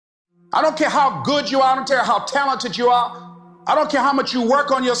I don't care how good you are. I don't care how talented you are. I don't care how much you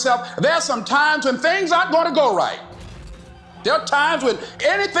work on yourself. There are some times when things aren't going to go right. There are times when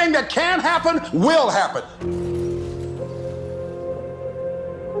anything that can happen will happen.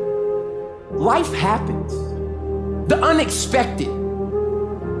 Life happens. The unexpected,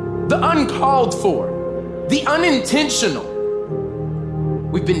 the uncalled for, the unintentional.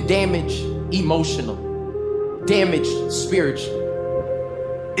 We've been damaged emotionally, damaged spiritually.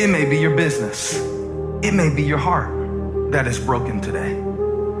 It may be your business. It may be your heart that is broken today.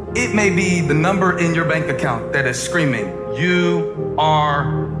 It may be the number in your bank account that is screaming, you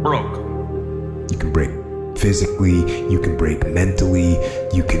are broke. You can break physically, you can break mentally,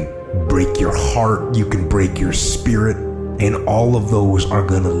 you can break your heart, you can break your spirit, and all of those are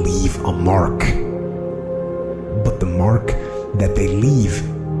going to leave a mark. But the mark that they leave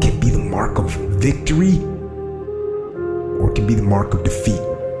can be the mark of victory or it can be the mark of defeat.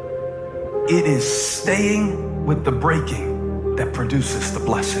 It is staying with the breaking that produces the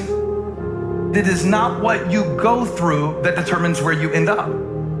blessing. It is not what you go through that determines where you end up.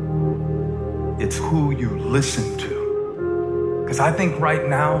 It's who you listen to. Because I think right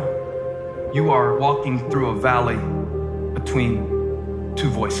now, you are walking through a valley between two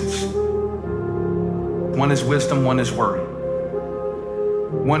voices. One is wisdom, one is worry.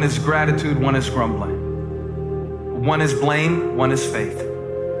 One is gratitude, one is grumbling. One is blame, one is faith.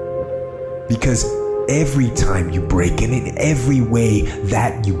 Because every time you break, and in every way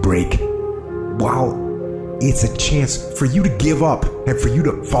that you break, while it's a chance for you to give up and for you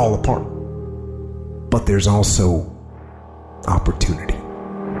to fall apart, but there's also opportunity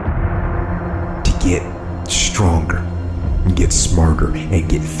to get stronger and get smarter and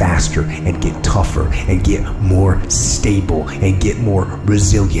get faster and get tougher and get more stable and get more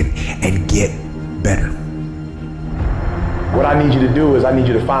resilient and get better. What I need you to do is I need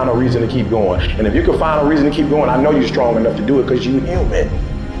you to find a reason to keep going. And if you can find a reason to keep going, I know you're strong enough to do it because you're human.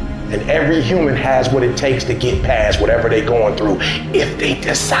 And every human has what it takes to get past whatever they're going through if they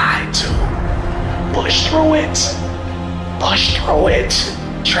decide to. Push through it. Push through it.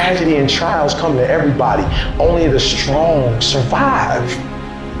 Tragedy and trials come to everybody. Only the strong survive.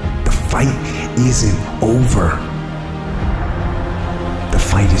 The fight isn't over. The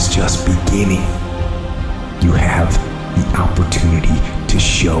fight is just beginning. You have the opportunity to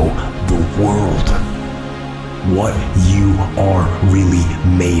show the world what you are really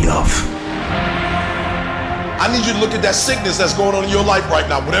made of. I need you to look at that sickness that's going on in your life right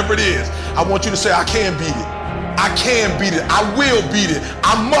now, whatever it is. I want you to say, I can beat it. I can beat it. I will beat it.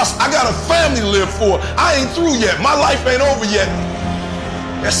 I must. I got a family to live for. I ain't through yet. My life ain't over yet.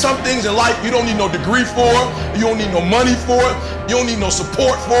 There's some things in life you don't need no degree for. You don't need no money for it. You don't need no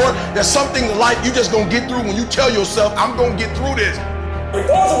support for it. There's some things in life you just gonna get through when you tell yourself, I'm gonna get through this.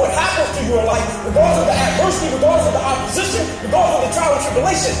 Regardless of what happens to you in life, regardless of the adversity, regardless of the opposition, regardless of the trial and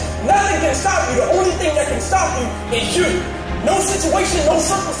tribulation, nothing can stop you. The only thing that can stop you is you. No situation, no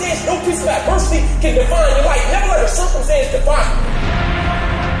circumstance, no piece of adversity can define your life. Never let a circumstance define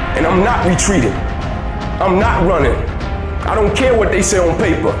you. And I'm not retreating. I'm not running. I don't care what they say on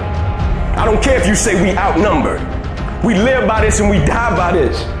paper. I don't care if you say we outnumbered. We live by this and we die by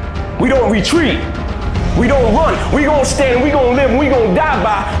this. We don't retreat. We don't run. We gonna stand and we gonna live and we gonna die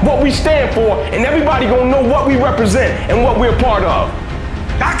by what we stand for, and everybody gonna know what we represent and what we're a part of.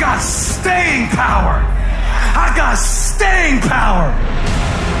 I got staying power. I got staying power.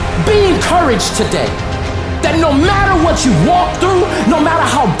 Be encouraged today that no matter what you walk through, no matter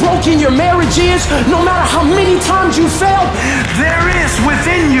how broken your marriage is, no matter how many times you failed, there is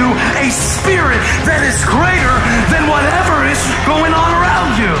within you a spirit that is greater than whatever is going on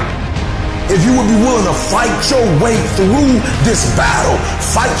around you. If you would be willing to fight your way through this battle,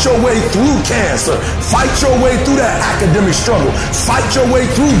 fight your way through cancer, fight your way through that academic struggle, fight your way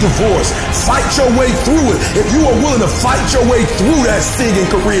through divorce, fight your way through it. If you are willing to fight your way through that singing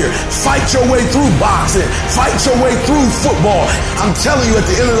career, fight your way through boxing, fight your way through football, I'm telling you, at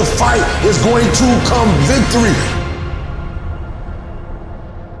the end of the fight is going to come victory.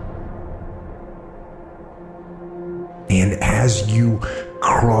 And as you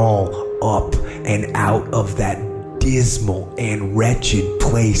crawl up and out of that dismal and wretched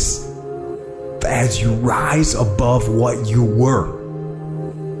place, as you rise above what you were,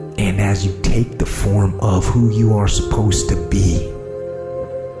 and as you take the form of who you are supposed to be,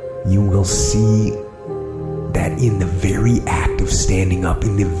 you will see that in the very act of standing up,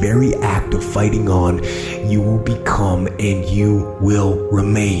 in the very act of fighting on, you will become and you will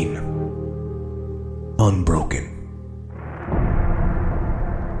remain unbroken.